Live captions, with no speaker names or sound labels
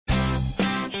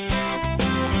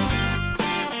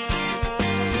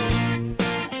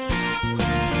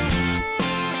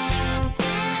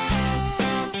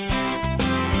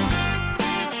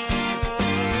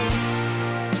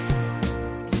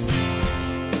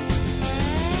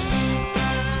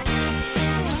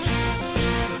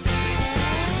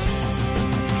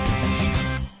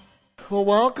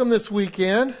Well, welcome this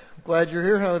weekend. Glad you're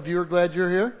here. How many of you are glad you're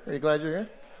here? Are you glad you're here?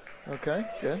 Okay,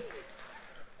 good.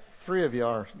 3 of you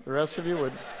are. The rest of you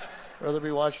would rather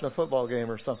be watching a football game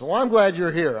or something. Well, I'm glad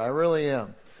you're here. I really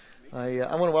am. I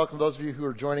want to welcome those of you who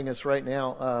are joining us right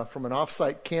now from an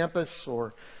off-site campus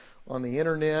or on the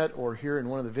internet or here in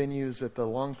one of the venues at the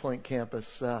Long Point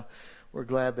campus. We're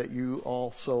glad that you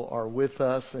also are with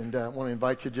us, and I want to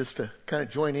invite you just to kind of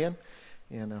join in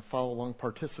and follow along,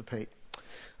 participate.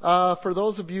 For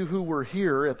those of you who were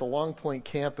here at the Long Point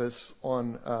campus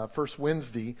on first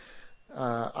Wednesday,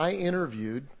 I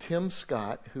interviewed Tim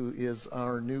Scott, who is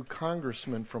our new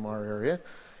congressman from our area.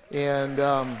 And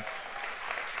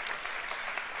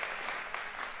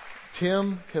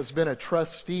Tim has been a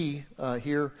trustee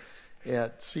here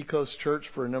at Seacoast Church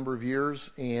for a number of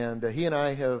years, and he and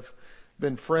I have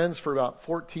been friends for about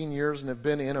 14 years and have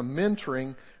been in a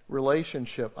mentoring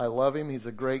relationship. I love him. He's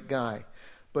a great guy.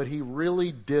 But he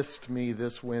really dissed me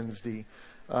this Wednesday.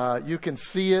 You can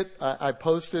see it. I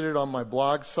posted it on my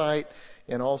blog site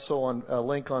and also on a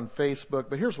link on Facebook.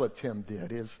 But here's what Tim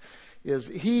did is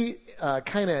he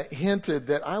kind of hinted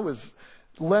that I was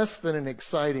less than an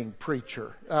exciting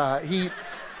preacher.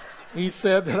 He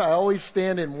said that I always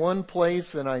stand in one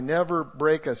place and I never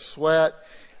break a sweat.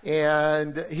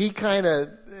 And he kind of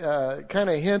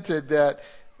hinted that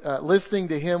listening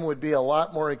to him would be a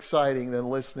lot more exciting than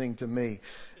listening to me.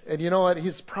 And you know what?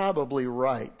 He's probably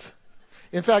right.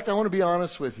 In fact, I want to be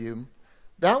honest with you.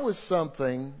 That was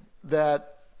something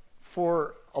that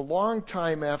for a long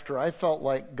time after I felt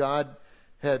like God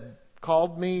had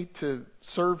called me to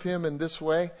serve Him in this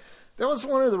way, that was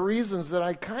one of the reasons that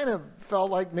I kind of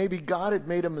felt like maybe God had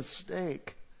made a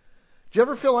mistake. Did you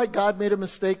ever feel like God made a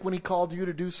mistake when He called you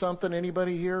to do something?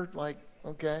 Anybody here? Like,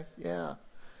 okay, yeah.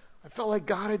 I felt like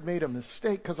God had made a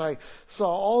mistake because I saw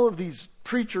all of these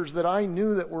preachers that I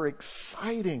knew that were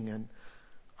exciting, and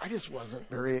I just wasn't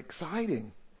very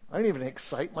exciting. I didn't even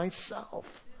excite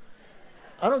myself.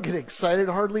 I don't get excited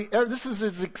hardly ever. This is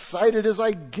as excited as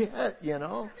I get, you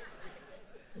know.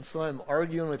 And so I'm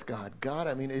arguing with God. God,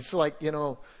 I mean, it's like,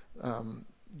 you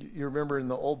remember in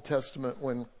the Old Testament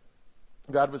when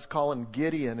God was calling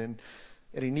Gideon and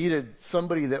he needed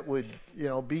somebody that would,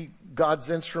 be God's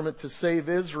instrument to save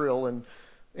Israel. And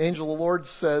angel of the Lord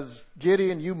says,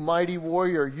 Gideon, you mighty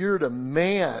warrior, you're the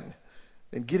man.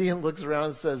 And Gideon looks around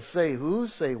and says, say who?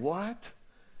 Say what?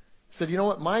 He said, you know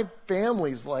what? My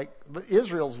family's like,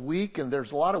 Israel's weak and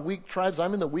there's a lot of weak tribes.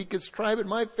 I'm in the weakest tribe and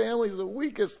my family's the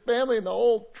weakest family in the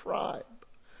whole tribe.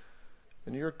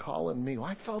 And you're calling me. Well,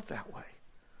 I felt that way.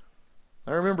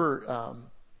 I remember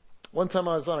one time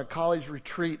I was on a college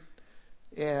retreat,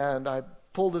 and I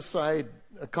pulled aside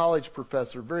a college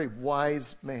professor, a very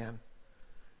wise man.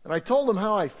 And I told him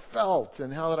how I felt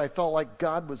and how that I felt like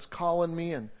God was calling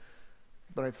me,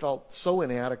 but I felt so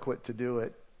inadequate to do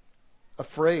it.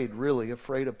 Afraid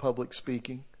of public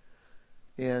speaking.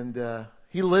 And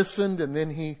he listened, and then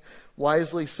he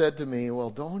wisely said to me, well,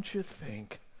 don't you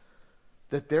think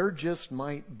that there just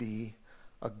might be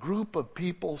a group of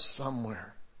people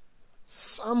somewhere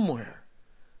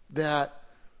that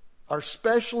are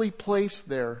specially placed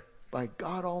there by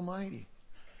God Almighty.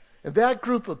 And that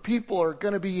group of people are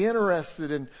going to be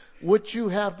interested in what you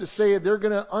have to say. They're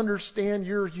going to understand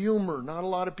your humor. Not a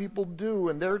lot of people do,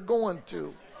 and they're going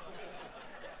to.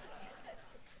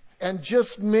 And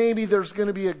just maybe there's going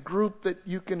to be a group that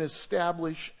you can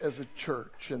establish as a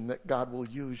church and that God will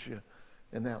use you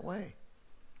in that way.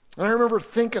 And I remember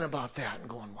thinking about that and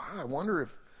going, wow, I wonder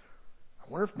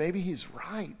if maybe he's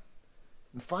right.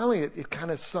 And finally it kind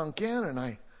of sunk in, and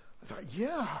I thought,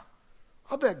 yeah,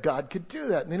 I'll bet God could do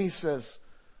that. And then he says,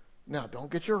 now don't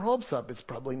get your hopes up. It's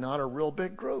probably not a real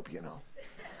big group,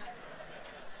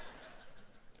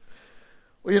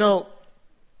 Well,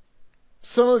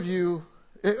 some of you,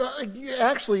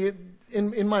 actually,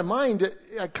 in my mind,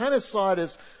 I kind of saw it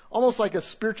as almost like a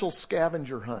spiritual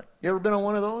scavenger hunt. You ever been on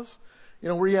one of those?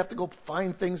 Where you have to go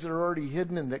find things that are already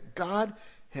hidden, and that God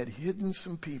had hidden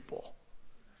some people.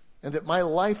 And that my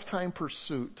lifetime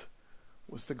pursuit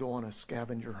was to go on a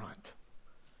scavenger hunt.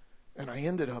 And I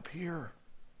ended up here.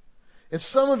 And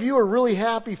some of you are really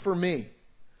happy for me.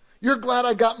 You're glad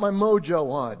I got my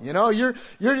mojo on.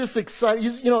 You're just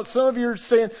excited. Some of you are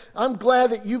saying, I'm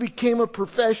glad that you became a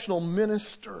professional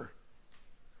minister.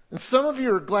 And some of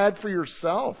you are glad for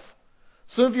yourself.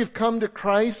 Some of you have come to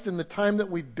Christ in the time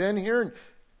that we've been here.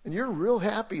 And you're real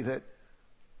happy that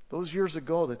those years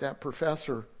ago that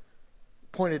professor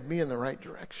pointed me in the right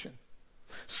direction.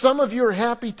 Some of you are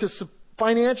happy to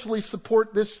financially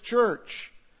support this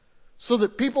church so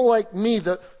that people like me,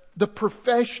 the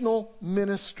professional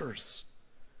ministers,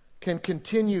 can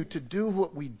continue to do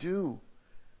what we do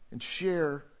and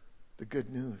share the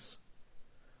good news.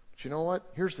 But you know what?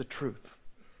 Here's the truth.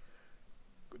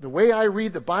 The way I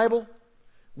read the Bible,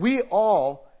 we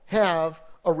all have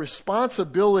a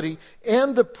responsibility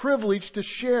and the privilege to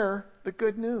share the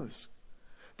good news.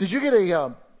 Did you get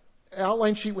a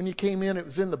outline sheet when you came in? It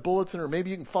was in the bulletin, or maybe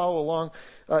you can follow along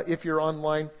if you're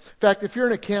online. In fact, if you're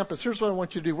in a campus, here's what I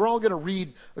want you to do. We're all going to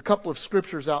read a couple of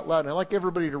scriptures out loud, and I'd like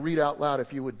everybody to read out loud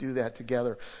if you would do that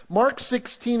together. Mark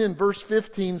 16 and verse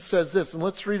 15 says this, and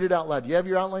let's read it out loud. Do you have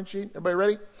your outline sheet? Everybody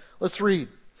ready? Let's read.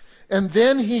 And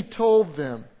then he told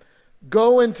them,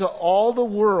 "Go into all the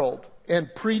world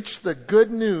and preach the good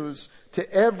news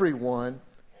to everyone,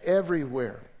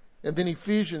 everywhere." And then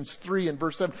Ephesians 3 and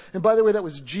verse 7. And by the way, that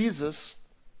was Jesus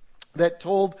that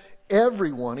told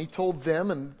everyone. He told them,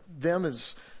 and them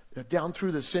is down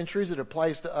through the centuries. It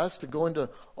applies to us to go into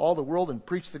all the world and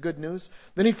preach the good news.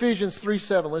 Then Ephesians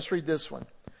 3:7. Let's read this one.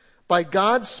 "By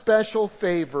God's special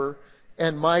favor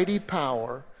and mighty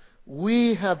power,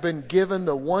 we have been given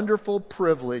the wonderful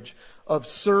privilege of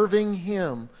serving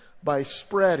Him by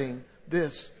spreading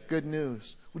this good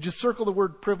news." Would you circle the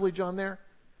word privilege on there?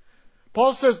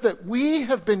 Paul says that we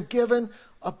have been given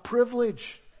a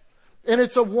privilege. And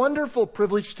it's a wonderful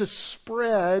privilege to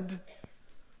spread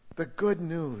the good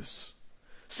news.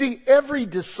 See, every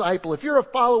disciple, if you're a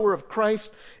follower of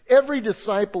Christ, every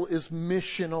disciple is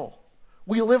missional.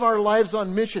 We live our lives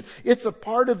on mission. It's a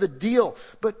part of the deal.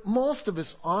 But most of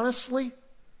us, honestly,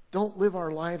 don't live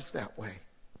our lives that way.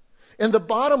 And the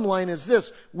bottom line is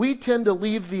this: we tend to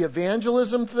leave the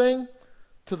evangelism thing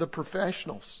to the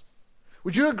professionals.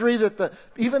 Would you agree that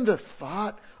even the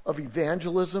thought of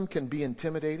evangelism can be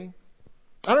intimidating?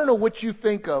 I don't know what you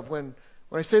think of when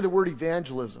I say the word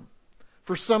evangelism.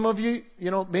 For some of you,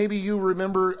 maybe you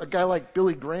remember a guy like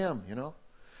Billy Graham,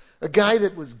 a guy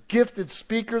that was gifted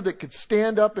speaker that could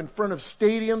stand up in front of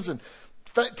stadiums and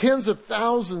tens of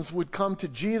thousands would come to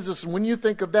Jesus. And when you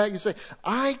think of that, you say,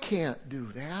 I can't do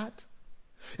that.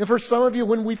 And for some of you,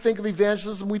 when we think of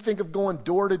evangelism, we think of going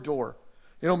door to door.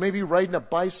 Maybe riding a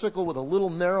bicycle with a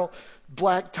little narrow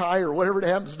black tie or whatever it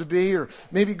happens to be, or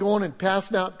maybe going and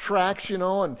passing out tracts,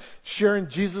 and sharing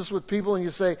Jesus with people, and you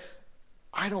say,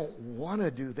 I don't want to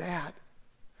do that.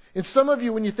 And some of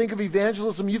you, when you think of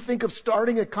evangelism, you think of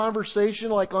starting a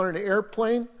conversation like on an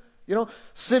airplane,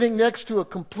 sitting next to a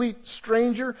complete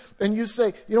stranger, and you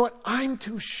say, you know what, I'm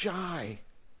too shy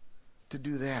to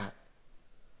do that.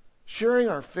 Sharing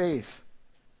our faith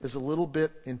is a little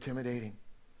bit intimidating.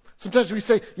 Sometimes we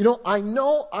say, I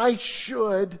know I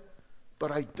should,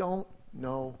 but I don't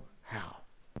know how.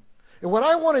 And what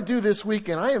I want to do this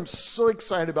weekend, I am so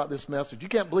excited about this message. You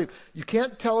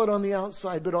can't tell it on the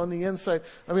outside, but on the inside,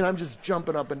 I'm just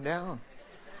jumping up and down.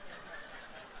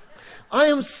 I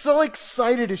am so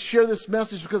excited to share this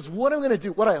message because what I'm going to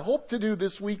do, what I hope to do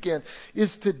this weekend,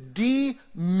 is to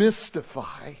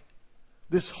demystify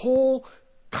this whole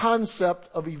concept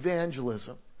of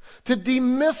evangelism. To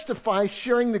demystify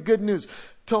sharing the good news.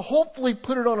 To hopefully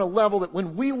put it on a level that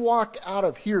when we walk out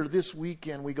of here this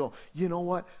weekend, we go, you know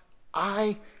what?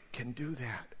 I can do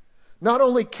that. Not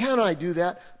only can I do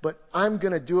that, but I'm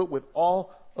going to do it with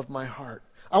all of my heart.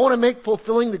 I want to make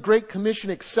fulfilling the Great Commission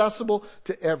accessible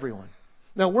to everyone.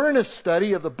 Now, we're in a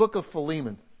study of the book of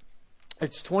Philemon.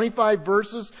 It's 25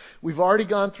 verses. We've already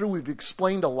gone through. We've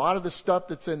explained a lot of the stuff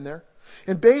that's in there.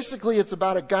 And basically, it's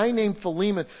about a guy named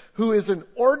Philemon who is an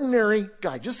ordinary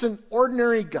guy, just an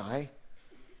ordinary guy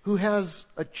who has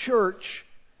a church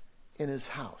in his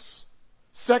house.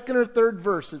 Second or third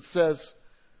verse, it says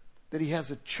that he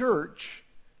has a church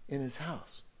in his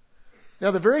house.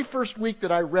 Now, the very first week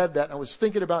that I read that, and I was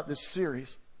thinking about this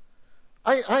series,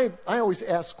 I always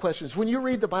ask questions. When you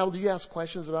read the Bible, do you ask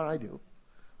questions about it? I do.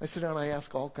 I sit down and I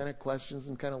ask all kind of questions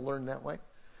and kind of learn that way.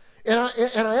 And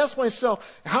I ask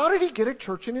myself, how did he get a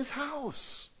church in his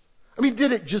house?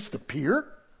 Did it just appear?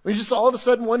 Just all of a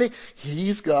sudden one day,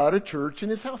 he's got a church in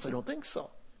his house? I don't think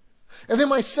so. And then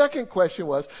my second question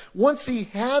was, once he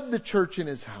had the church in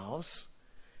his house,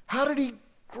 how did he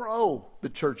grow the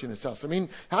church in his house?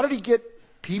 How did he get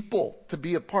people to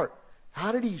be a part?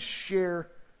 How did he share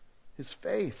his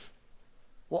faith?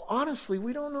 Well, honestly,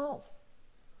 we don't know.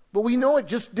 But we know it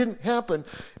just didn't happen.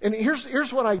 And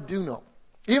here's what I do know.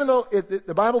 Even though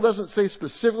the Bible doesn't say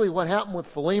specifically what happened with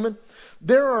Philemon,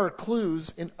 there are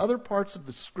clues in other parts of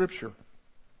the Scripture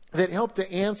that help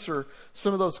to answer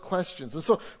some of those questions. And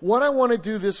so what I want to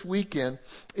do this weekend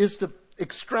is to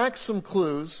extract some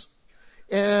clues,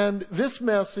 and this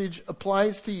message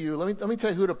applies to you. Let me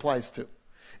tell you who it applies to.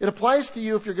 It applies to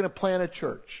you if you're going to plant a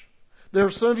church. There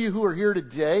are some of you who are here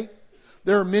today.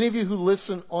 There are many of you who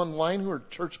listen online who are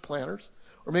church planners,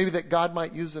 or maybe that God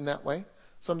might use in that way.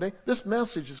 someday, this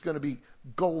message is going to be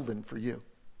golden for you.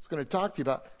 It's going to talk to you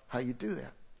about how you do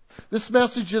that. This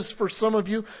message is for some of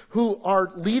you who are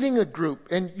leading a group,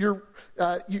 and you're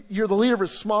the leader of a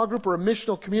small group or a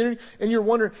missional community, and you're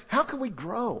wondering, how can we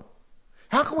grow?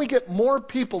 How can we get more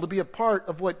people to be a part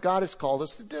of what God has called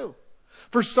us to do?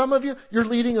 For some of you, you're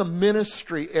leading a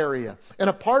ministry area, and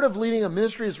a part of leading a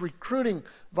ministry is recruiting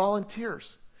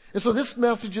volunteers. And so this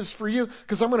message is for you,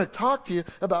 because I'm going to talk to you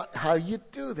about how you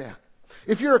do that.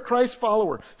 If you're a Christ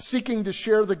follower seeking to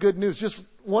share the good news, just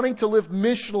wanting to live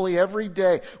missionally every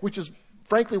day, which is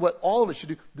frankly what all of us should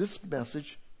do, this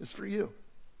message is for you.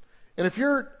 And if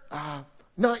you're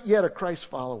not yet a Christ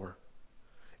follower,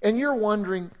 and you're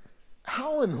wondering,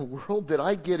 how in the world did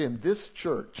I get in this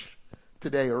church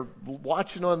today, or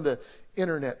watching on the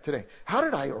internet today? How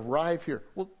did I arrive here?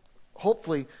 Well,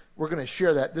 hopefully we're going to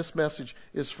share that. This message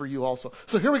is for you also.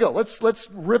 So here we go. Let's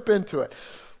rip into it.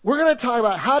 We're going to talk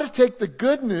about how to take the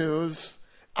good news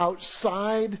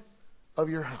outside of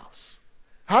your house.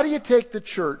 How do you take the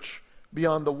church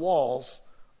beyond the walls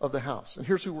of the house? And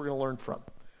here's who we're going to learn from.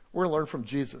 We're going to learn from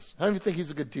Jesus. How do you think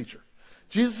he's a good teacher?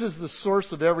 Jesus is the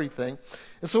source of everything.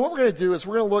 And so what we're going to do is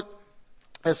we're going to look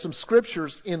at some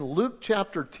scriptures in Luke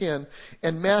chapter 10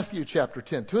 and Matthew chapter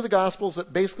 10. Two of the Gospels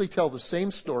that basically tell the same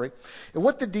story. And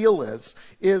what the deal is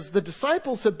the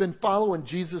disciples have been following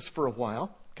Jesus for a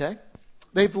while, okay?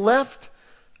 They've left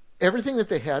everything that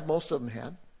they had, most of them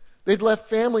had. They'd left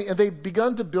family, and they've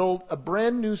begun to build a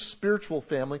brand new spiritual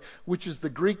family, which is the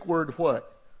Greek word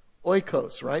what?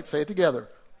 Oikos, right? Say it together.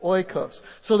 Oikos.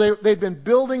 So they've been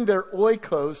building their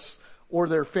oikos, or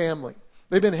their family.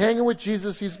 They've been hanging with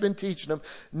Jesus. He's been teaching them.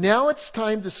 Now it's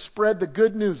time to spread the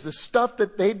good news, the stuff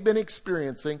that they'd been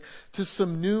experiencing, to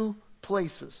some new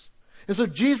places. And so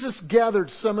Jesus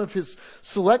gathered some of his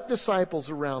select disciples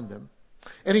around him.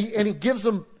 And he gives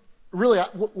them, really,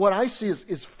 what I see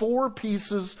is 4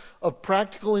 pieces of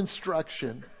practical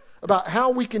instruction about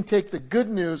how we can take the good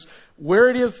news where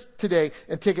it is today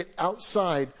and take it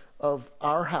outside of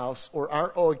our house or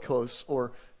our oikos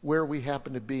or where we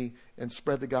happen to be and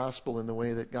spread the gospel in the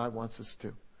way that God wants us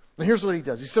to. Now here's what he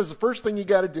does. He says the first thing you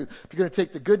got to do if you're going to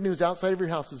take the good news outside of your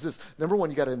house is this. Number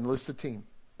 1, you got to enlist a team.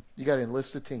 You got to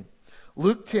enlist a team.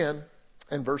 Luke 10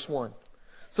 and verse 1. It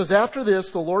says, after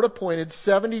this, the Lord appointed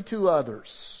 72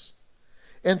 others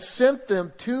and sent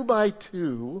them 2 by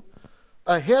 2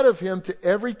 ahead of him to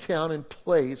every town and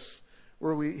place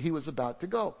where he was about to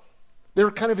go. They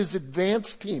were kind of his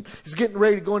advanced team. He's getting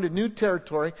ready to go into new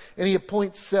territory, and he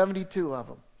appoints 72 of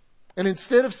them. And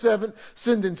instead of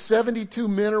sending 72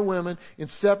 men or women in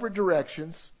separate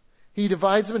directions, he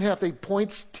divides them in half. He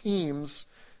appoints teams,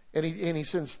 and he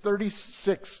sends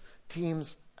 36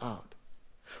 teams out.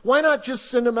 Why not just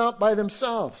send them out by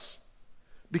themselves?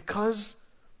 Because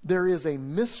there is a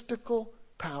mystical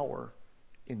power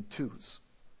in twos.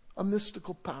 A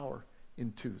mystical power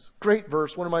in twos. Great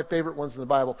verse, one of my favorite ones in the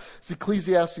Bible. It's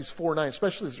Ecclesiastes 4:9,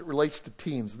 especially as it relates to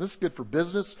teams. And this is good for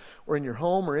business or in your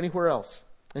home or anywhere else.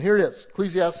 And here it is,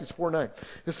 Ecclesiastes 4:9.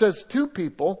 It says, 2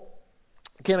 people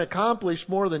can accomplish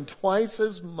more than twice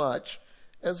as much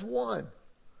as one.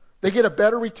 They get a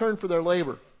better return for their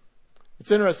labor.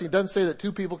 It's interesting. It doesn't say that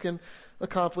 2 people can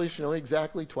accomplish,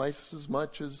 exactly twice as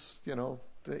much as,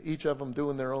 each of them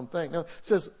doing their own thing. No, it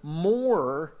says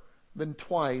more than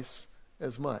twice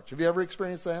as much. Have you ever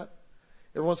experienced that?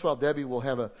 Every once in a while, Debbie will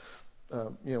have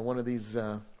one of these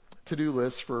to-do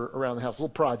lists for around the house, a little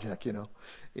project,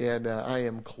 and I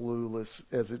am clueless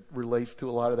as it relates to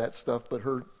a lot of that stuff, but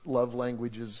her love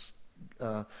language is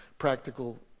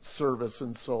practical service,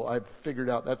 and so I've figured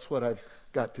out that's what I've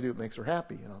got to do. It makes her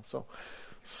happy,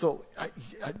 So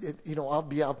I'll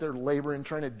be out there laboring,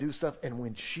 trying to do stuff, and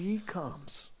when she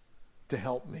comes to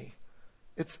help me,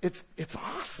 it's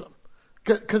awesome.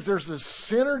 Because there's this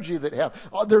synergy that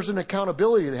happens. There's an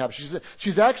accountability that happens.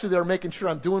 She's actually there making sure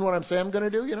I'm doing what I'm saying I'm going to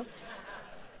do,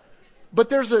 But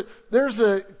there's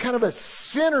a kind of a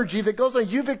synergy that goes on.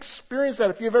 You've experienced that.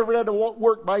 If you've ever had to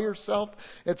work by yourself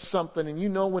at something,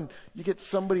 and when you get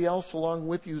somebody else along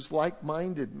with you who's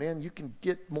like-minded, man, you can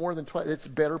get more than twice. It's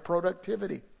better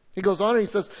productivity. He goes on and he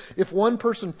says, if one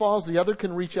person falls, the other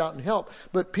can reach out and help.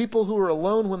 But people who are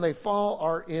alone when they fall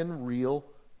are in real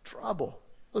trouble.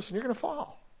 Listen, you're going to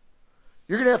fall.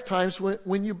 You're going to have times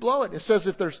when you blow it. It says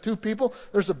if there's 2 people,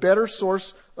 there's a better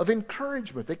source of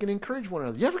encouragement. They can encourage one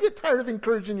another. You ever get tired of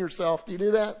encouraging yourself? Do you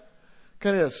do that?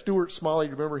 Kind of Stuart Smalley,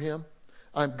 you remember him?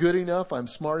 I'm good enough, I'm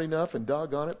smart enough, and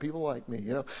doggone it, people like me.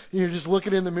 You're just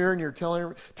looking in the mirror and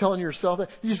you're telling yourself that.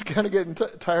 You just kind of getting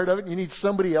tired of it, and you need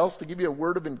somebody else to give you a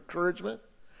word of encouragement.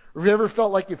 Or have you ever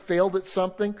felt like you failed at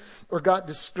something or got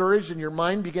discouraged and your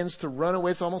mind begins to run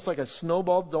away? It's almost like a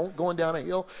snowball going down a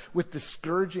hill with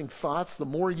discouraging thoughts. The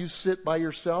more you sit by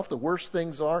yourself, the worse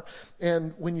things are.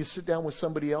 And when you sit down with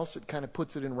somebody else, it kind of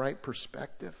puts it in right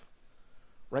perspective.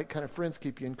 Right kind of friends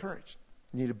keep you encouraged.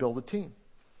 You need to build a team.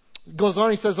 It goes on,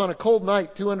 he says, on a cold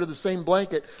night, two under the same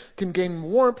blanket can gain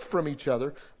warmth from each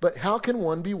other, but how can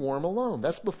one be warm alone?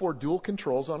 That's before dual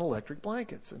controls on electric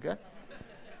blankets, okay?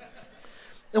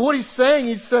 And what he's saying,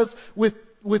 he says,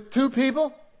 with two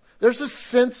people, there's a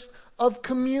sense of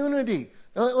community.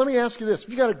 Now, let me ask you this.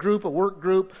 If you got a group, a work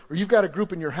group, or you've got a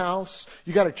group in your house,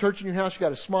 you got a church in your house, you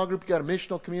got a small group, you got a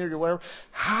missional community or whatever,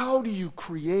 how do you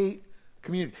create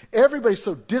community? Everybody's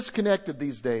so disconnected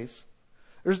these days.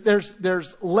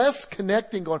 There's less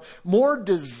connecting going on, more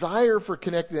desire for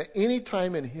connecting than any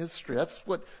time in history. That's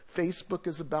what Facebook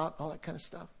is about, all that kind of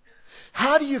stuff.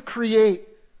 How do you create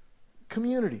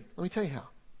community? Let me tell you how.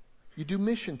 You do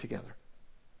mission together.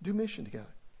 Do mission together.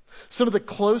 Some of the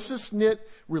closest knit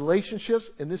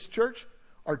relationships in this church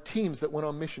are teams that went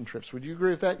on mission trips. Would you agree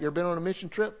with that? You ever been on a mission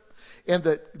trip? And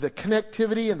the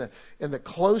connectivity and the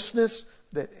closeness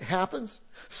that happens.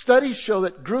 Studies show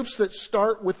that groups that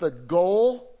start with a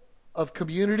goal of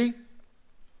community,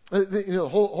 the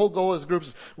whole goal as groups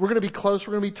is we're going to be close,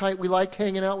 we're going to be tight, we like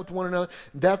hanging out with one another.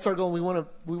 That's our goal. We want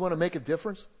to make a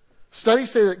difference.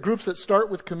 Studies say that groups that start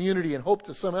with community and hope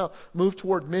to somehow move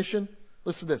toward mission,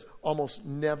 listen to this, almost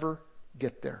never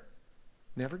get there.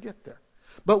 Never get there.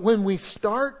 But when we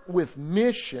start with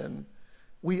mission,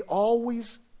 we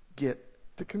always get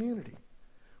to community.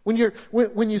 When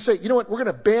you say, you know what, we're going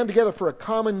to band together for a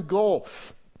common goal.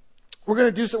 We're going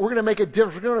to do something. We're going to make a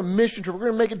difference. We're going to on a mission trip. We're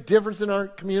going to make a difference in our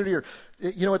community or,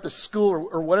 at the school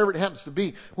or whatever it happens to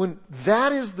be. When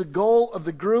that is the goal of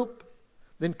the group,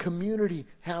 then community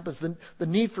happens. Then the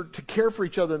need to care for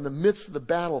each other in the midst of the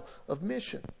battle of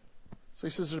mission. So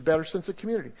he says there's a better sense of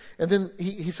community. And then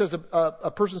he says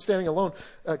a person standing alone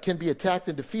can be attacked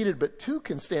and defeated, but two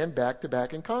can stand back to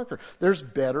back and conquer. There's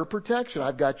better protection.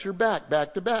 I've got your back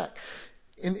to back.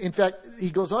 In fact, he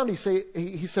goes on, he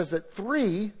says that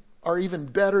three are even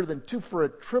better than two, for a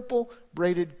triple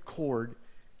braided cord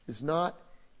is not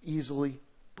easily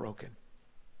broken.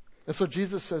 And so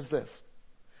Jesus says this.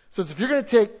 He says if you're going to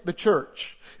take the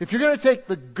church, if you're going to take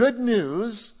the good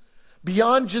news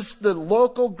beyond just the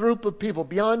local group of people,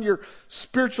 beyond your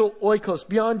spiritual oikos,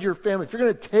 beyond your family, if you're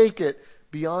going to take it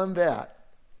beyond that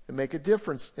and make a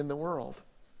difference in the world,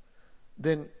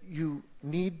 then you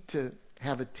need to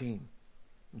have a team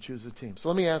and choose a team. So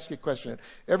let me ask you a question.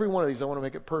 Every one of these, I want to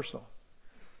make it personal.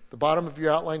 The bottom of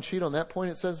your outline sheet, on that point,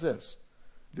 it says this.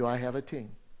 Do I have a team?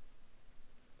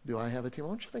 Do I have a team? I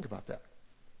want you to think about that.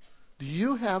 Do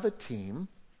you have a team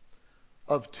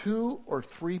of 2 or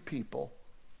 3 people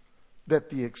that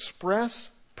the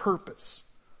express purpose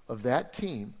of that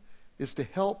team is to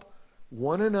help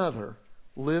one another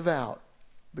live out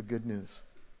the good news?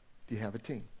 Do you have a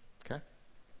team? Okay?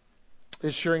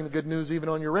 Is sharing the good news even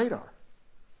on your radar?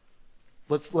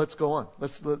 Let's go on.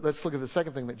 Let's look at the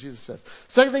second thing that Jesus says.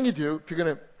 Second thing you do, if you're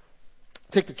going to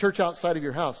take the church outside of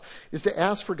your house, is to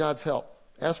ask for God's help.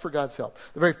 Ask for God's help.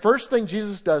 The very first thing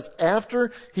Jesus does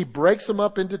after he breaks them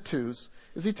up into twos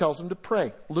is he tells them to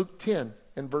pray. Luke 10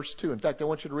 and verse 2. In fact, I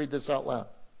want you to read this out loud.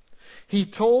 He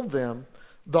told them,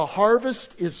 the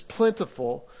harvest is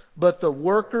plentiful, but the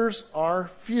workers are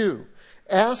few.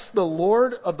 Ask the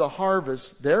Lord of the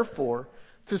harvest, therefore,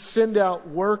 to send out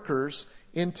workers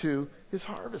into his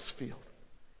harvest field.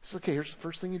 He says, okay, here's the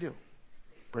first thing you do.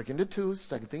 Break into twos.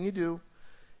 Second thing you do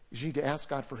is you need to ask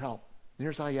God for help. And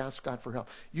here's how you ask God for help.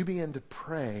 You begin to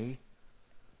pray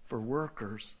for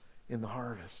workers in the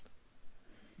harvest.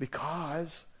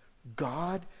 Because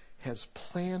God has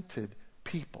planted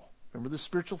people. Remember the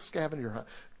spiritual scavenger hunt.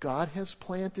 God has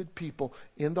planted people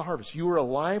in the harvest. You are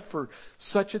alive for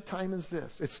such a time as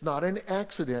this. It's not an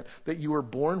accident that you were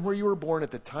born where you were born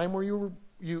at the time where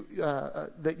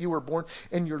that you were born,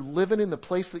 and you're living in the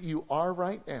place that you are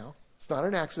right now. It's not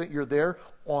an accident. You're there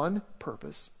on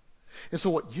purpose. And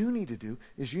so what you need to do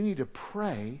is you need to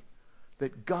pray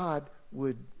that God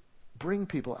would bring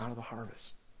people out of the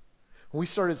harvest. When we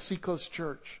started Seacoast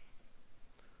Church,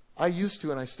 I used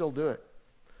to, and I still do it.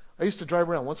 I used to drive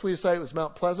around. Once we decided it was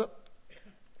Mount Pleasant,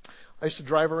 I used to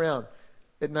drive around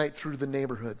at night through the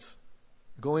neighborhoods,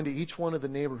 go into each one of the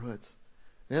neighborhoods.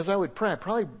 And as I would pray, I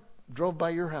probably drove by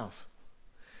your house.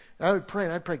 And I would pray,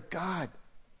 and I'd pray, God,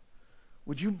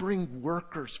 would you bring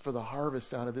workers for the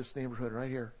harvest out of this neighborhood right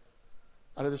here?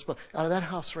 Out of that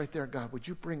house right there, God, would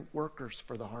you bring workers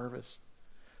for the harvest?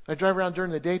 I'd drive around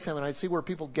during the daytime and I'd see where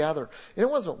people gather. And it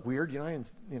wasn't weird, I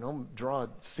didn't, draw a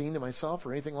scene to myself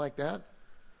or anything like that.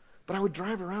 But I would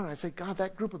drive around and I'd say, God,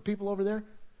 that group of people over there,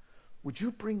 would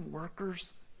you bring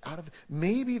workers out of it?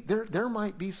 Maybe there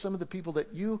might be some of the people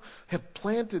that you have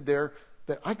planted there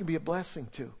that I could be a blessing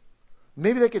to.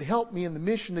 Maybe they could help me in the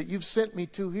mission that you've sent me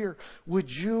to here.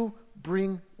 Would you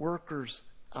bring workers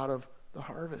out of the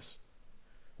harvest?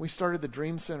 We started the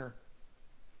Dream Center.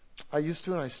 I used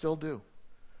to and I still do.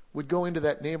 Would go into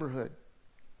that neighborhood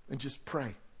and just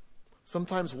pray.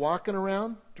 Sometimes walking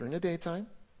around during the daytime,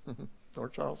 or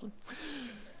Charleston.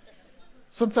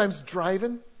 Sometimes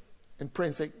driving and pray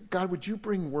and say, God, would you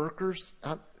bring workers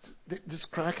out? This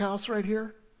crack house right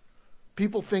here,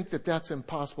 people think that that's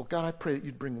impossible. God, I pray that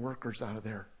you'd bring workers out of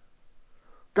there.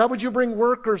 God, would you bring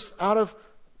workers out of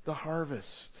the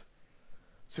harvest?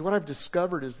 See, what I've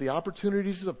discovered is the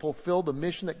opportunities to fulfill the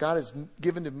mission that God has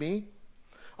given to me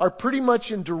are pretty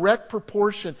much in direct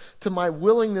proportion to my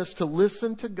willingness to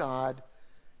listen to God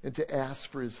and to ask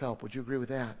for His help. Would you agree with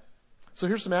that? So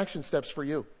here's some action steps for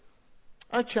you.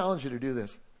 I challenge you to do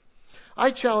this. I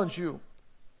challenge you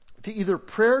to either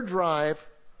prayer drive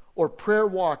or prayer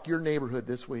walk your neighborhood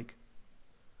this week.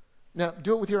 Now,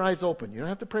 do it with your eyes open. You don't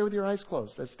have to pray with your eyes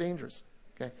closed. That's dangerous,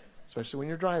 okay? Especially when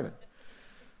you're driving.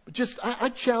 But I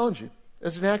challenge you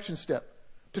as an action step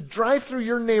to drive through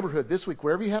your neighborhood this week,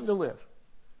 wherever you happen to live,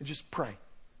 and just pray.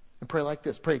 And pray like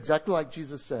this. Pray exactly like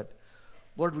Jesus said.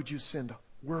 Lord, would you send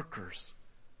workers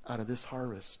out of this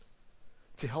harvest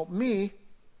to help me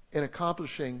in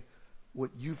accomplishing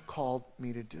what you've called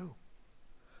me to do?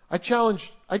 I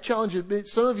challenge you.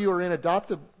 Some of you are in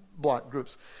adoptive block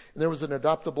groups. And there was an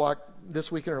adoptive block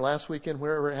this weekend or last weekend,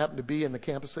 wherever it happened to be in the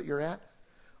campus that you're at.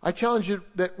 I challenge you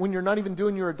that when you're not even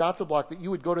doing your adoptive block, that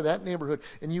you would go to that neighborhood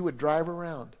and you would drive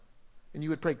around and you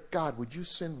would pray, God, would you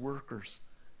send workers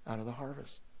out of the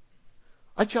harvest?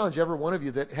 I challenge every one of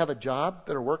you that have a job,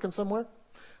 that are working somewhere.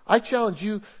 I challenge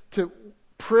you to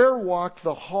prayer walk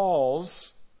the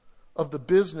halls of the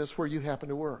business where you happen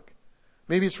to work.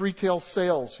 Maybe it's retail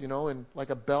sales, in like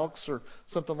a Belk's or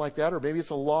something like that, or maybe it's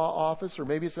a law office, or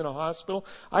maybe it's in a hospital.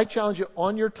 I challenge you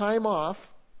on your time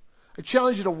off, I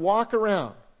challenge you to walk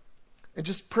around and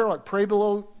just pray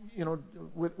below,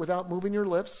 without moving your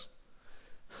lips.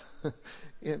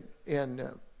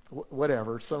 and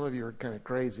whatever. Some of you are kind of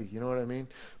crazy, you know what I mean?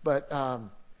 But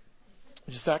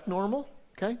just act normal,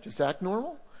 okay? Just act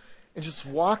normal and just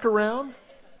walk around.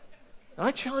 And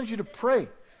I challenge you to pray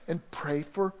and pray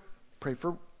for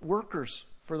workers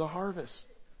for the harvest,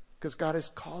 because God has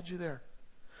called you there.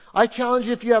 I challenge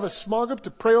you, if you have a small group,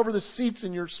 to pray over the seats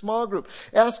in your small group,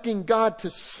 asking God to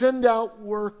send out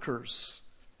workers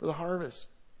for the harvest.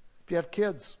 If you have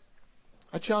kids,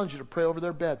 I challenge you to pray over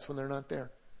their beds when they're not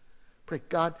there. Pray,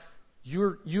 God,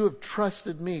 you have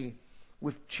trusted me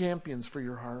with champions for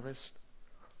your harvest.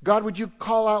 God, would you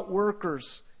call out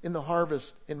workers in the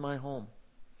harvest in my home?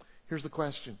 Here's the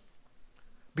question.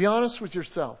 Be honest with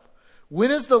yourself.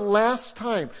 When is the last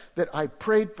time that I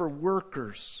prayed for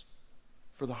workers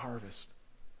for the harvest?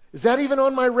 Is that even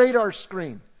on my radar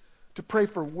screen, to pray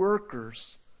for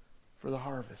workers for the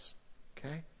harvest?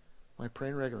 Okay? Am I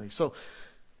praying regularly? So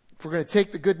if we're going to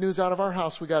take the good news out of our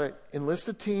house, we've got to enlist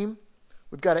a team.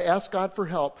 We've got to ask God for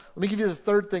help. Let me give you the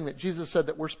third thing that Jesus said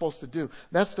that we're supposed to do.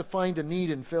 That's to find a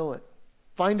need and fill it.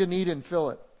 Find a need and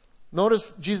fill it.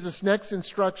 Notice Jesus' next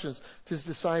instructions to His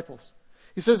disciples.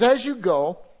 He says, as you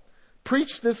go,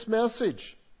 preach this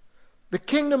message. The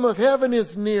kingdom of heaven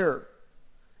is near.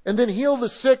 And then heal the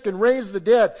sick and raise the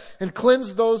dead and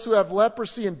cleanse those who have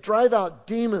leprosy and drive out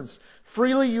demons.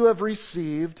 Freely you have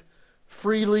received,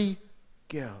 freely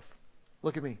give.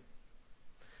 Look at me.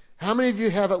 How many of you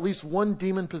have at least one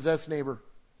demon-possessed neighbor?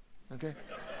 Okay.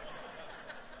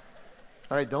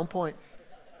 All right, don't point.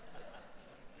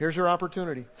 Here's your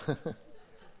opportunity.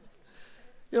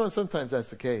 And sometimes that's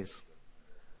the case.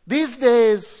 These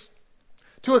days,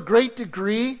 to a great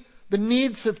degree, the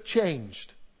needs have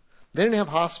changed. They didn't have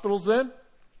hospitals then.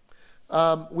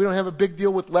 We don't have a big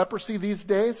deal with leprosy these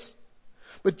days.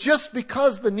 But just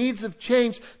because the needs have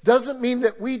changed doesn't mean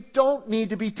that we don't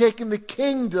need to be taking the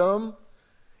kingdom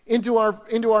into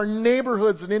our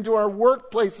neighborhoods and into our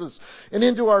workplaces and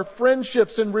into our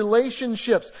friendships and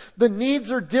relationships. The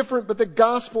needs are different, but the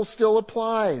gospel still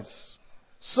applies.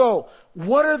 So,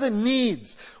 what are the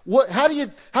needs? How do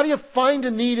you find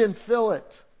a need and fill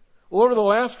it? Well, over the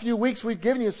last few weeks, we've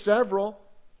given you several.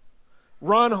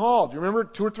 Ron Hall, do you remember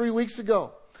 2 or 3 weeks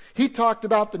ago? He talked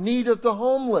about the need of the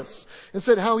homeless and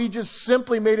said how he just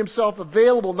simply made himself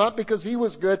available, not because he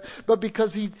was good, but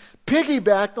because he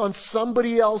piggybacked on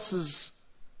somebody else's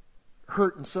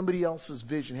hurt in somebody else's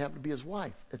vision. Happened to be his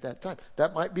wife at that time.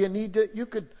 That might be a need that you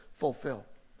could fulfill.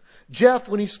 Jeff,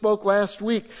 when he spoke last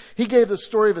week, he gave the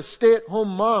story of a stay-at-home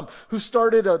mom who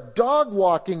started a dog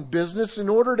walking business in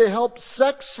order to help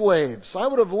sex slaves. I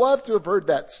would have loved to have heard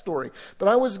that story, but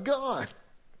I was gone.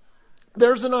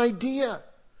 There's an idea.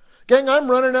 Gang,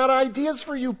 I'm running out of ideas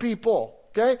for you people.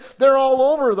 Okay? They're all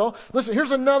over though. Listen,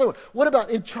 here's another one. What about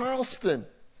in Charleston?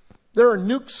 There are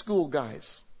nuke school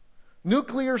guys.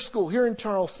 Nuclear school here in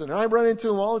Charleston. And I run into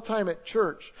them all the time at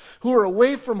church who are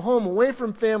away from home, away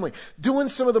from family, doing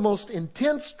some of the most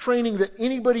intense training that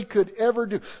anybody could ever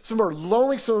do. Some are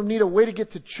lonely, some need a way to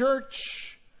get to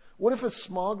church. What if a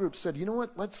small group said, you know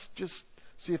what, let's just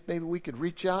see if maybe we could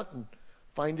reach out and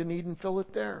find a need and fill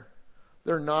it there.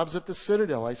 There are knobs at the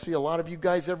Citadel. I see a lot of you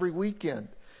guys every weekend.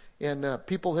 And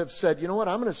people have said, you know what,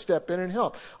 I'm going to step in and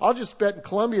help. I'll just bet in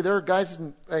Columbia there are guys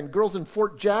and girls in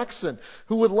Fort Jackson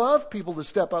who would love people to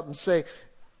step up and say,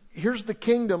 here's the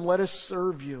kingdom, let us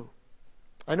serve you.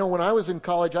 I know when I was in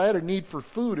college, I had a need for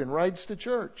food and rides to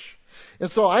church.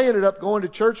 And so I ended up going to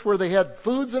church where they had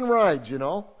foods and rides, you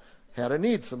know. Had a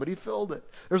need, somebody filled it.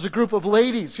 There's a group of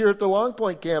ladies here at the Long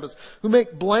Point campus who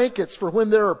make blankets for when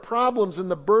there are problems in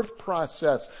the birth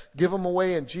process. Give them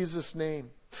away in Jesus' name.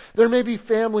 There may be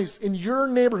families in your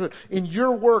neighborhood, in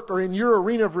your work, or in your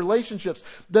arena of relationships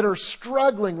that are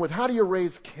struggling with how do you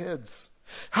raise kids?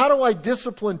 How do I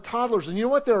discipline toddlers? And you know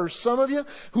what? There are some of you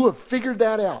who have figured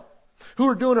that out, who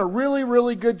are doing a really,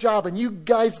 really good job. And you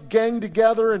guys gang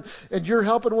together and you're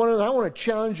helping one another. I want to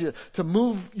challenge you to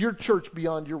move your church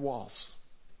beyond your walls.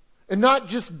 And not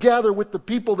just gather with the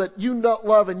people that you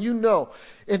love and you know.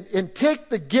 And take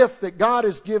the gift that God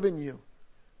has given you.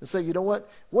 And say, you know what?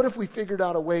 What if we figured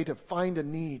out a way to find a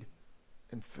need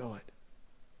and fill it?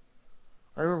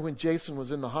 I remember when Jason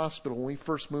was in the hospital when we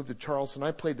first moved to Charleston.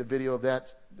 I played the video of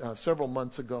that several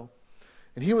months ago.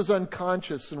 And he was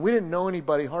unconscious and we didn't know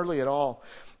anybody hardly at all.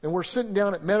 And we're sitting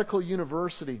down at Medical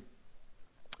University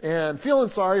and feeling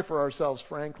sorry for ourselves,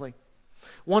 frankly.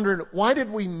 Wondering, why did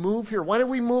we move here? Why did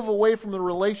we move away from the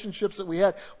relationships that we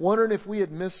had? Wondering if we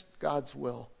had missed God's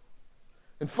will.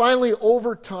 And finally,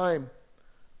 over time,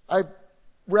 I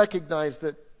recognized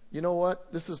that, you know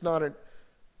what, this is not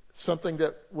something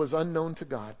that was unknown to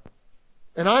God.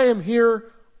 And I am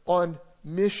here on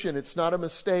mission. It's not a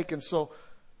mistake. And so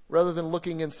rather than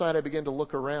looking inside, I began to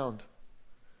look around.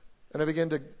 And I began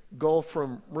to go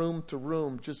from room to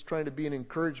room, just trying to be an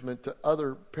encouragement to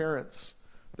other parents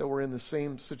that were in the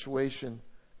same situation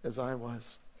as I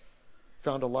was.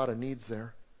 Found a lot of needs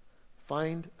there.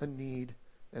 Find a need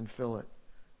and fill it.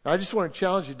 I just want to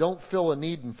challenge you, don't fill a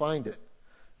need and find it.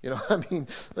 You know, I mean,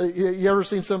 you ever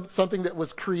seen something that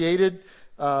was created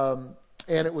and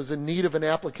it was in need of an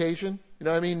application? You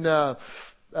know, I mean,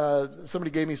 somebody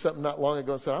gave me something not long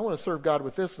ago and said, I want to serve God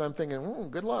with this. And I'm thinking,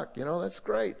 good luck. You know, that's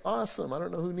great. Awesome. I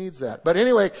don't know who needs that. But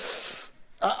anyway,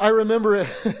 I remember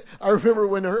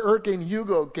when Hurricane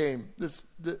Hugo came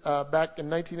back in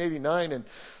 1989, and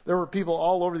there were people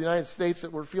all over the United States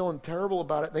that were feeling terrible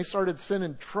about it. And they started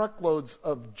sending truckloads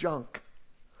of junk.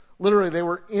 Literally, they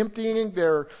were emptying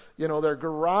their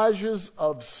garages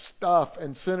of stuff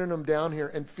and sending them down here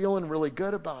and feeling really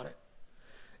good about it.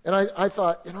 And I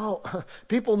thought,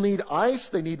 people need ice,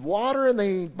 they need water, and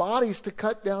they need bodies to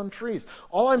cut down trees.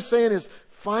 All I'm saying is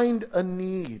find a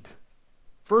need.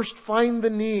 First, find the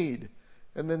need,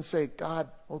 and then say, God,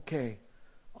 okay,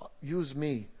 use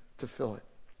me to fill it.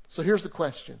 So here's the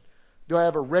question. Do I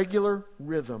have a regular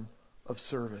rhythm of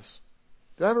service?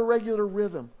 Do I have a regular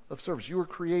rhythm of service? You were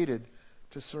created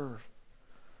to serve.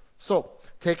 So,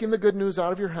 taking the good news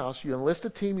out of your house, you enlist a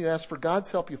team, you ask for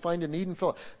God's help, you find a need and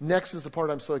fill it. Next is the part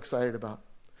I'm so excited about.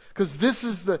 Because this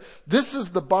is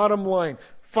the bottom line.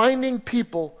 Finding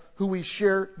people who we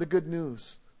share the good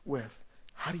news with.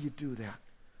 How do you do that?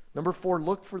 Number 4,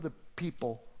 look for the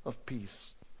people of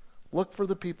peace. Look for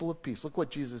the people of peace. Look what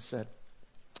Jesus said.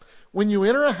 When you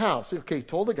enter a house, okay, he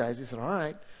told the guys, he said, all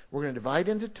right, we're going to divide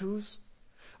into twos.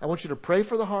 I want you to pray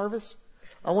for the harvest.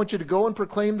 I want you to go and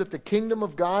proclaim that the kingdom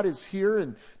of God is here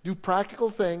and do practical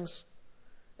things.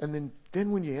 And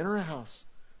then when you enter a house,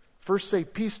 first say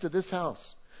peace to this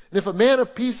house. And if a man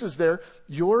of peace is there,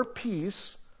 your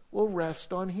peace will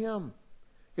rest on him.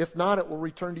 If not, it will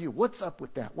return to you. What's up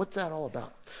with that? What's that all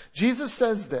about? Jesus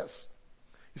says this.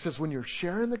 He says, when you're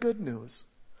sharing the good news,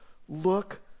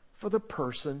 look for the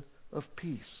person of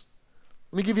peace.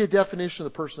 Let me give you a definition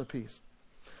of the person of peace.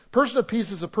 Person of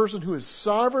peace is a person who is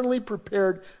sovereignly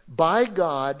prepared by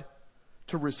God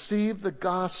to receive the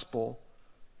gospel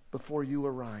before you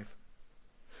arrive.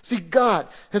 See, God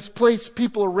has placed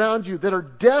people around you that are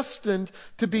destined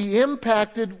to be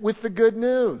impacted with the good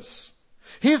news.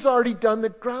 He's already done the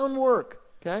groundwork,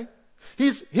 okay?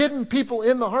 He's hidden people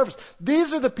in the harvest.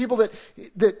 These are the people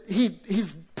that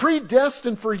He's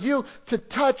predestined for you to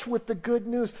touch with the good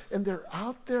news. And they're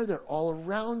out there, they're all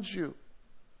around you.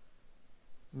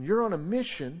 And you're on a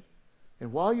mission,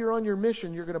 and while you're on your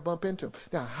mission, you're going to bump into them.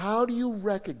 Now, how do you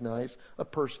recognize a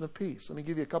person of peace? Let me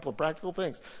give you a couple of practical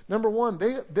things. Number one,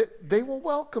 they will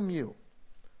welcome you.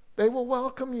 They will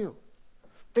welcome you.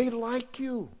 They like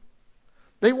you.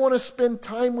 They want to spend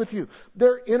time with you.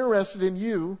 They're interested in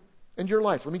you and your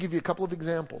life. Let me give you a couple of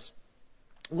examples.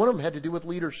 One of them had to do with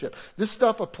leadership. This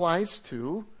stuff applies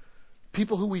to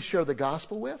people who we share the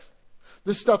gospel with.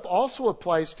 This stuff also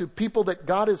applies to people that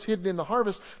God has hidden in the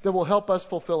harvest that will help us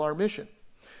fulfill our mission.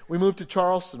 We moved to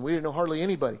Charleston. We didn't know hardly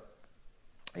anybody.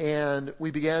 And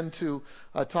we began to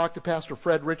talk to Pastor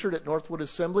Fred Richard at Northwood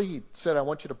Assembly. He said, I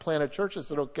want you to plant a church. I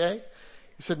said, okay.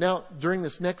 He said, now, during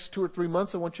this next 2 or 3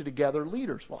 months, I want you to gather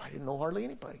leaders. Well, I didn't know hardly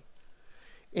anybody.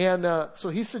 And so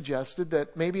he suggested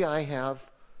that maybe I have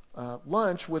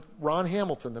lunch with Ron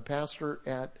Hamilton, the pastor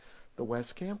at the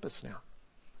West Campus now.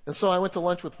 And so I went to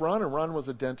lunch with Ron, and Ron was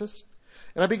a dentist.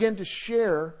 And I began to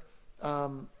share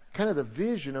kind of the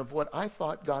vision of what I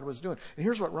thought God was doing. And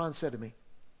here's what Ron said to me.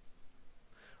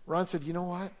 Ron said, you know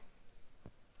what?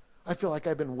 I feel like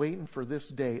I've been waiting for this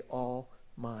day all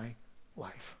my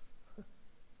life.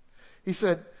 He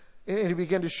said, and he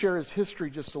began to share his history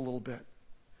just a little bit.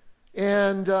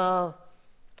 And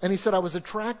he said, I was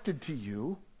attracted to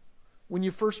you when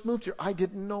you first moved here. I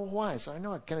didn't know why. So I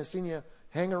know I've kind of seen you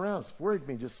hang around. It's worried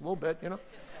me just a little bit, you know.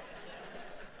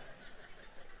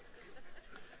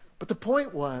 But the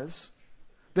point was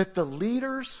that the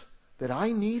leaders that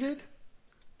I needed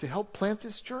to help plant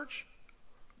this church,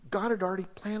 God had already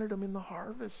planted them in the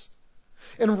harvest.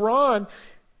 And Ron,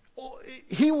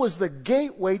 he was the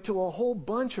gateway to a whole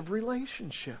bunch of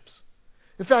relationships.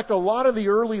 In fact, a lot of the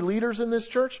early leaders in this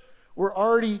church were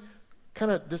already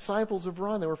kind of disciples of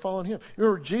Ron. They were following him. You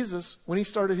remember Jesus, when he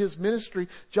started his ministry,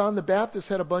 John the Baptist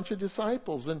had a bunch of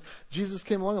disciples. And Jesus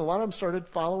came along, and a lot of them started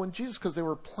following Jesus because they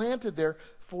were planted there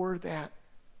for that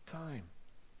time.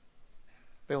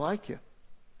 They like you.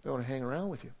 They want to hang around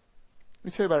with you. Let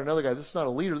me tell you about another guy. This is not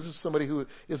a leader. This is somebody who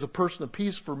is a person of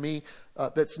peace for me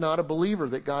that's not a believer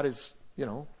that God has,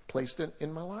 placed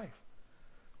in my life.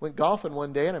 Went golfing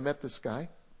one day and I met this guy.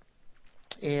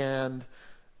 And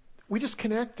we just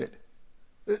connected.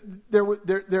 There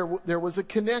was a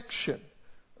connection.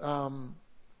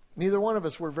 Neither one of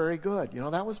us were very good.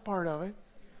 That was part of it.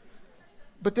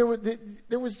 But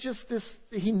there was just this,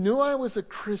 he knew I was a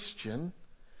Christian.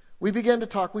 We began to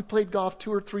talk. We played golf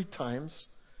 2 or 3 times.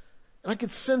 And I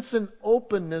could sense an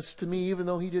openness to me even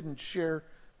though he didn't share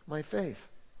my faith.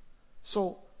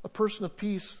 So a person of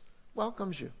peace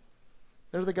welcomes you.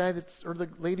 They're the guy or the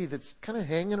lady that's kind of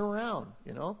hanging around,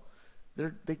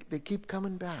 They keep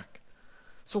coming back.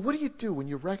 So what do you do when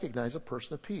you recognize a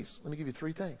person of peace? Let me give you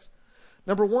 3 things.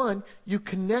 Number 1, you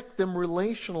connect them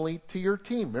relationally to your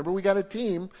team. Remember, we got a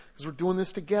team because we're doing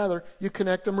this together. You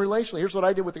connect them relationally. Here's what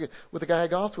I did with the guy I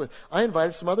golfed with. I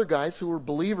invited some other guys who were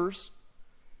believers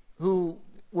who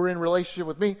were in relationship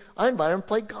with me. I invited them to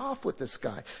play golf with this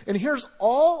guy. And here's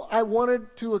all I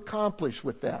wanted to accomplish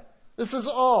with that. This is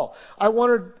all. I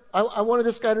wanted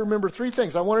this guy to remember 3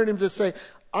 things. I wanted him to say,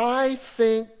 I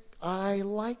think I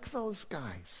like those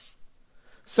guys.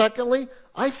 Secondly,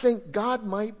 I think God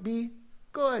might be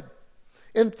good.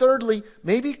 And thirdly,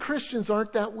 maybe Christians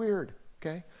aren't that weird.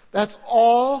 Okay? That's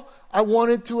all I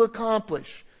wanted to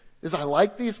accomplish. Is I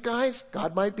like these guys.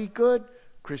 God might be good.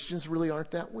 Christians really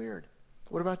aren't that weird.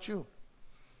 What about you?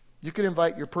 You could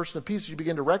invite your person of peace as you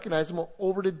begin to recognize them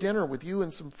over to dinner with you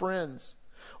and some friends.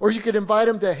 Or you could invite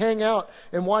them to hang out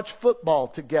and watch football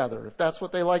together, if that's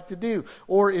what they like to do.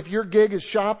 Or if your gig is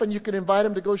shopping, you can invite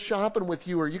them to go shopping with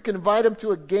you. Or you can invite them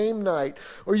to a game night.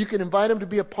 Or you can invite them to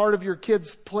be a part of your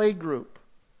kids' play group.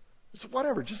 It's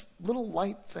whatever, just little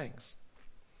light things.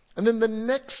 And then the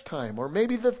next time, or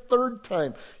maybe the 3rd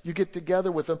time you get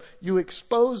together with them, you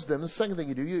expose them. The second thing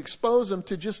you do, you expose them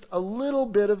to just a little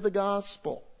bit of the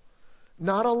gospel.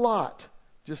 Not a lot,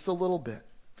 just a little bit.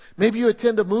 Maybe you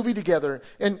attend a movie together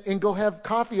and go have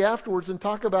coffee afterwards and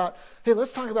talk about, hey,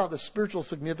 let's talk about the spiritual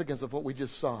significance of what we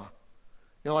just saw.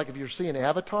 Like if you're seeing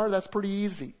Avatar, that's pretty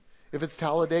easy. If it's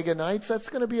Talladega Nights, that's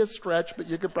going to be a stretch, but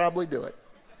you could probably do it.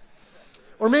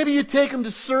 Or maybe you take them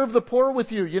to serve the poor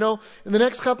with you. In the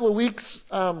next couple of weeks,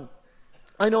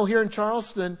 I know here in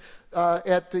Charleston,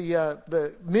 at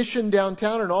the mission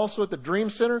downtown and also at the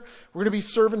Dream Center, we're going to be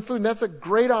serving food. And that's a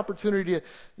great opportunity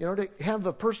to have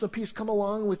a person of peace come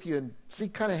along with you and see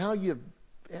kind of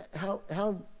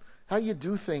how you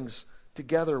do things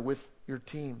together with your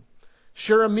team.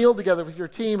 Share a meal together with your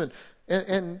team.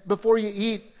 And before you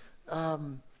eat,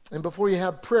 and before you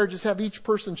have prayer, just have each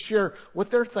person share what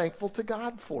they're thankful to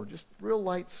God for. Just real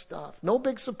light stuff. No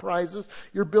big surprises.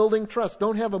 You're building trust.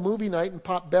 Don't have a movie night and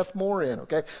pop Beth Moore in,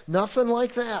 okay? Nothing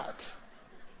like that.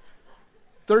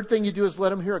 Third thing you do is let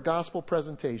them hear a gospel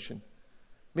presentation.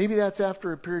 Maybe that's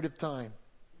after a period of time.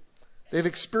 They've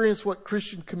experienced what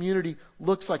Christian community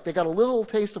looks like. They got a little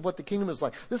taste of what the kingdom is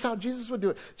like. This is how Jesus would do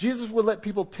it. Jesus would let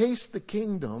people taste the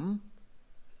kingdom,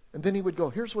 and then he would go,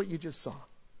 here's what you just saw.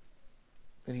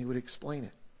 And he would explain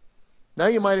it. Now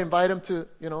you might invite them to,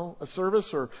 a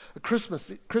service, or a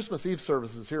Christmas Eve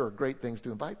services here are great things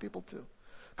to invite people to.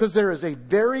 Because there is a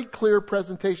very clear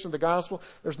presentation of the gospel.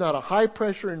 There's not a high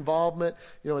pressure involvement.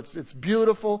 It's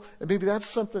beautiful. And maybe that's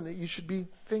something that you should be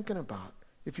thinking about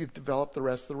if you've developed the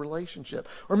rest of the relationship.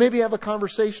 Or maybe have a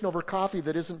conversation over coffee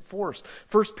that isn't forced.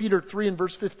 1 Peter 3 and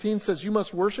verse 15 says, you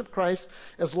must worship Christ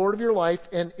as Lord of your life.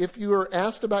 And if you are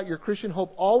asked about your Christian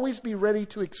hope, always be ready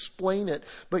to explain it.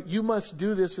 But you must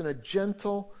do this in a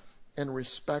gentle and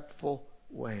respectful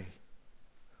way.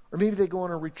 Or maybe they go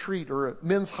on a retreat or a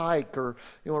men's hike or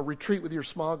a retreat with your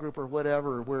small group or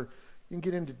whatever, where you can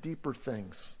get into deeper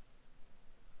things.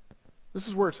 This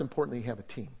is where it's important that you have a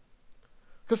team.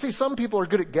 Because see, some people are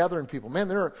good at gathering people. Man,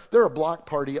 they're a block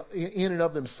party in and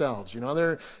of themselves.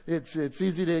 It's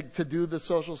easy to do the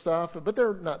social stuff, but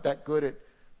they're not that good at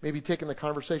maybe taking the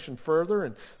conversation further.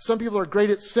 And some people are great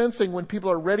at sensing when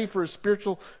people are ready for a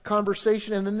spiritual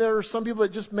conversation. And then there are some people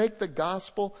that just make the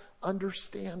gospel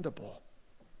understandable.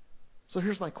 So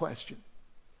here's my question.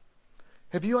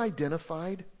 Have you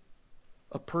identified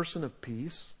a person of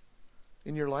peace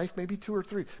in your life? Maybe 2 or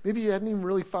 3. Maybe you hadn't even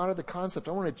really thought of the concept.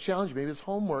 I want to challenge you. Maybe it's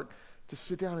homework to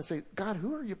sit down and say, God,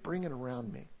 who are you bringing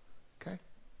around me? Okay?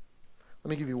 Let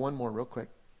me give you one more real quick.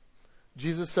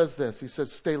 Jesus says this. He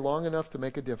says, stay long enough to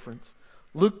make a difference.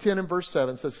 Luke 10 and verse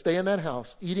 7 says, stay in that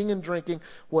house, eating and drinking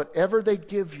whatever they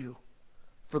give you.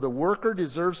 For the worker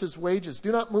deserves his wages.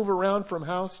 Do not move around from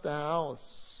house to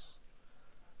house.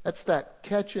 That's that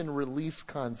catch and release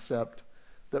concept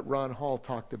that Ron Hall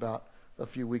talked about a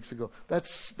few weeks ago.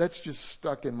 That's just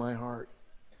stuck in my heart.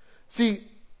 See,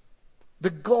 the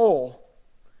goal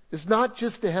is not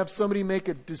just to have somebody make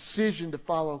a decision to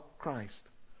follow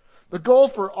Christ. The goal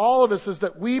for all of us is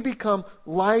that we become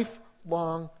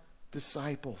lifelong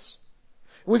disciples.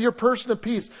 With your person of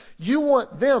peace, you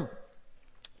want them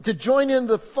to join in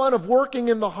the fun of working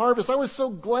in the harvest. I was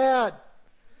so glad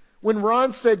when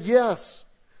Ron said, yes,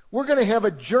 we're going to have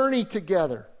a journey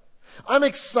together. I'm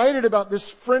excited about this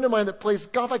friend of mine that plays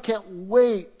golf. I can't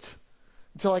wait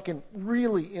until I can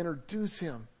really introduce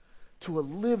him to a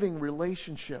living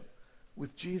relationship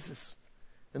with Jesus.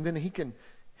 And then he can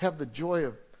have the joy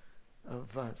of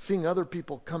seeing other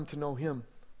people come to know him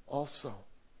also.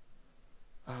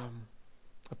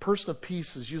 A person of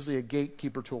peace is usually a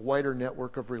gatekeeper to a wider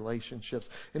network of relationships.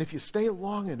 And if you stay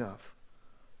long enough,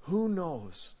 who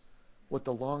knows what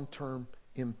the long-term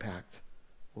impact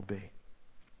will be.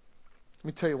 Let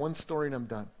me tell you one story and I'm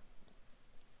done.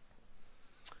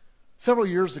 Several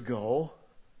years ago,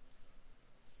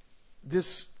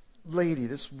 this lady,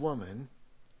 this woman,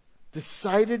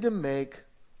 decided to make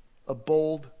a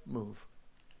bold move.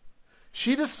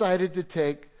 She decided to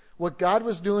take what God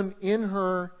was doing in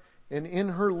her and in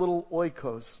her little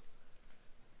oikos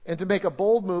and to make a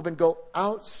bold move and go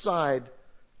outside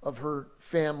of her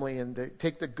family and to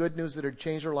take the good news that had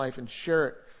changed her life and share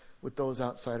it with those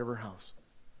outside of her house.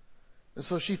 And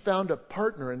so she found a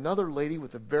partner, another lady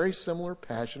with a very similar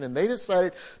passion, and they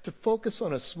decided to focus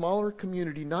on a smaller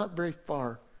community not very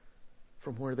far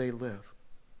from where they live.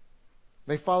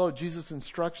 They followed Jesus'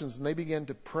 instructions and they began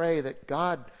to pray that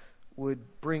God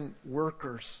would bring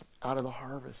workers out of the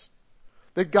harvest.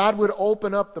 That God would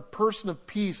open up the person of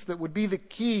peace that would be the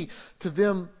key to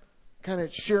them kind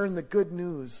of sharing the good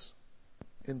news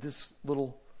in this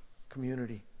little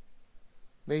community.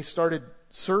 They started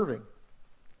serving.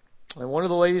 And one of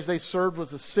the ladies they served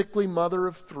was a sickly mother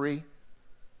of three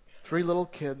little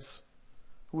kids,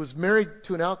 who was married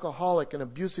to an alcoholic and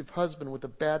abusive husband with a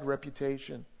bad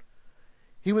reputation.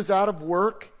 He was out of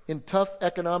work in tough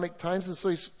economic times, and so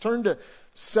he turned to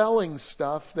selling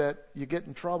stuff that you get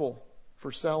in trouble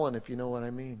for selling, if you know what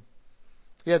I mean.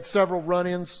 He had several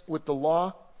run-ins with the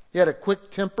law. He had a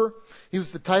quick temper. He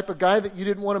was the type of guy that you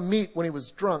didn't want to meet when he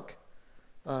was drunk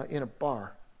in a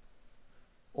bar.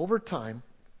 Over time,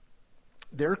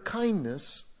 their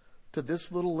kindness to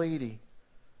this little lady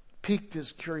piqued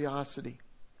his curiosity.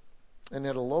 And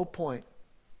at a low point,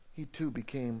 he too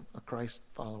became a Christ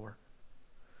follower.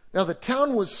 Now, the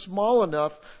town was small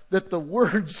enough that the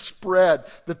word spread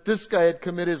that this guy had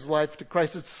committed his life to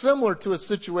Christ. It's similar to a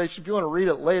situation, if you want to read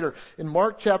it later, in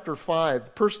Mark chapter 5,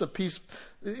 the person of peace.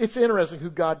 It's interesting who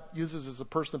God uses as a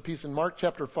person of peace. In Mark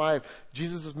chapter 5,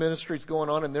 Jesus' ministry is going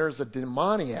on, and there's a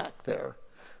demoniac there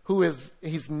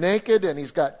he's naked and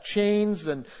he's got chains,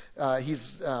 and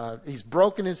he's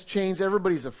broken his chains.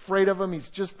 Everybody's afraid of him. He's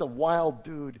just a wild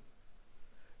dude.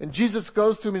 And Jesus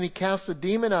goes to him and he casts a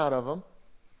demon out of him.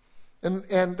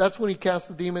 And that's when he cast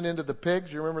the demon into the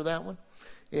pigs. You remember that one?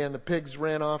 And the pigs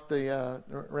ran off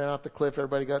the cliff.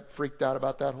 Everybody got freaked out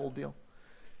about that whole deal.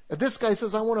 And this guy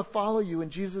says, I want to follow you.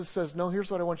 And Jesus says, no, here's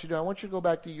what I want you to do. I want you to go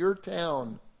back to your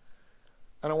town.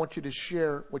 And I want you to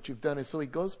share what you've done. And so he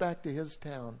goes back to his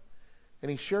town.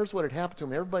 And he shares what had happened to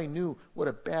him. Everybody knew what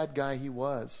a bad guy he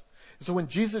was. And so when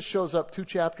Jesus shows up 2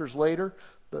 chapters later,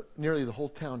 nearly the whole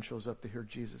town shows up to hear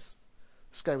Jesus.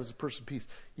 This guy was a person of peace.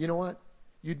 You know what?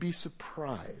 You'd be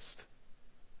surprised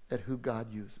at who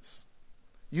God uses.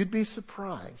 You'd be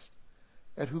surprised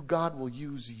at who God will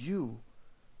use you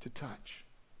to touch.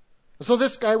 And so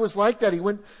this guy was like that. He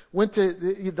went to,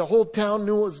 the whole town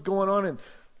knew what was going on,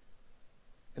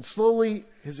 and slowly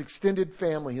his extended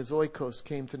family, his oikos,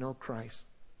 came to know Christ.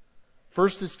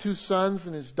 First his 2 sons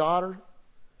and his daughter,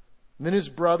 and then his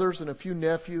brothers and a few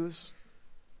nephews,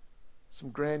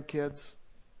 some grandkids.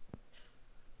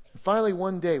 And finally,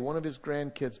 one day, one of his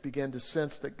grandkids began to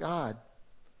sense that God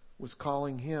was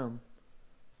calling him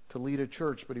to lead a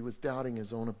church, but he was doubting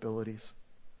his own abilities.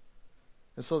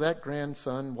 And so that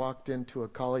grandson walked into a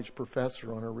college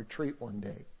professor on a retreat one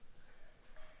day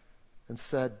and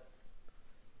said,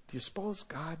 do you suppose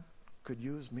God could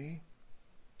use me?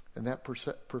 And that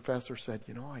professor said,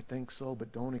 I think so,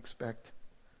 but don't expect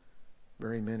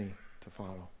very many to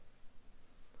follow.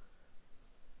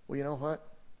 Well, you know what?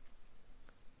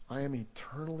 I am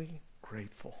eternally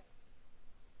grateful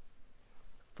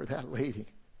for that lady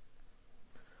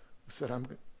who said, I'm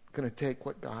going to take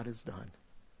what God has done,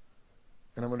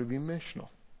 and I'm going to be missional,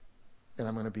 and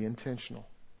I'm going to be intentional,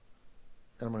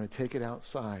 and I'm going to take it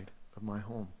outside of my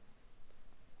home.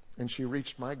 And she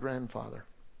reached my grandfather,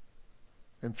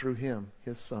 and through him,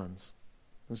 his sons,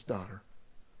 his daughter,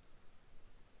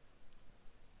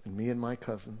 and me and my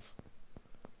cousins,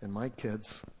 and my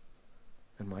kids,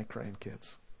 and my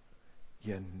grandkids.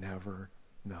 You never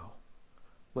know.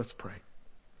 Let's pray.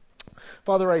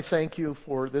 Father, I thank you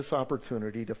for this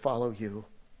opportunity to follow you.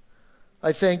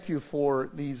 I thank you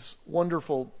for these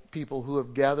wonderful people who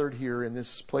have gathered here in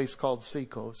this place called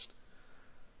Seacoast.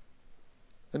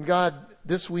 And God,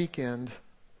 this weekend,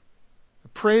 I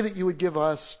pray that you would give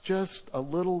us just a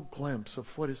little glimpse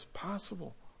of what is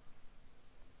possible.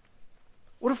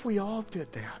 What if we all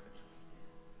did that?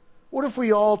 What if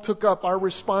we all took up our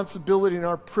responsibility and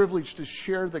our privilege to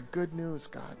share the good news,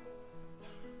 God?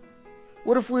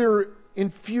 What if we were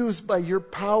infused by your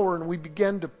power and we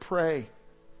began to pray?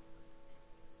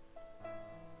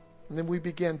 And then we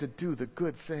began to do the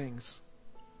good things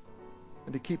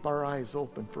and to keep our eyes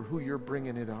open for who you're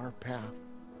bringing into our path.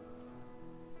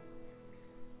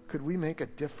 Could we make a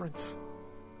difference?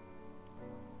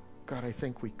 God, I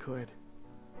think we could.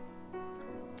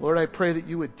 Lord, I pray that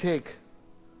you would take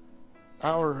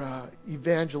our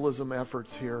evangelism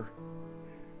efforts here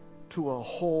to a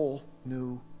whole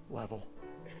new level.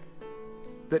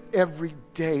 That every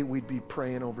day we'd be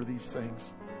praying over these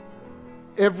things.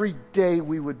 Every day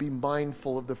we would be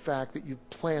mindful of the fact that you've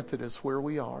planted us where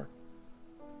we are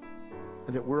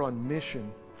and that we're on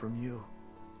mission from you.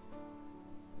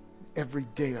 Every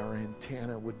day our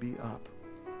antenna would be up.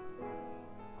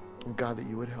 And God, that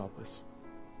you would help us.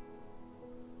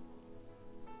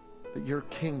 That your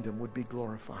kingdom would be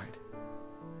glorified.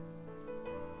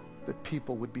 That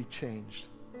people would be changed.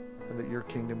 And that your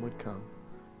kingdom would come.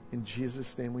 In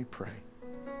Jesus' name we pray.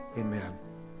 Amen.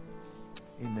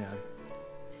 Amen.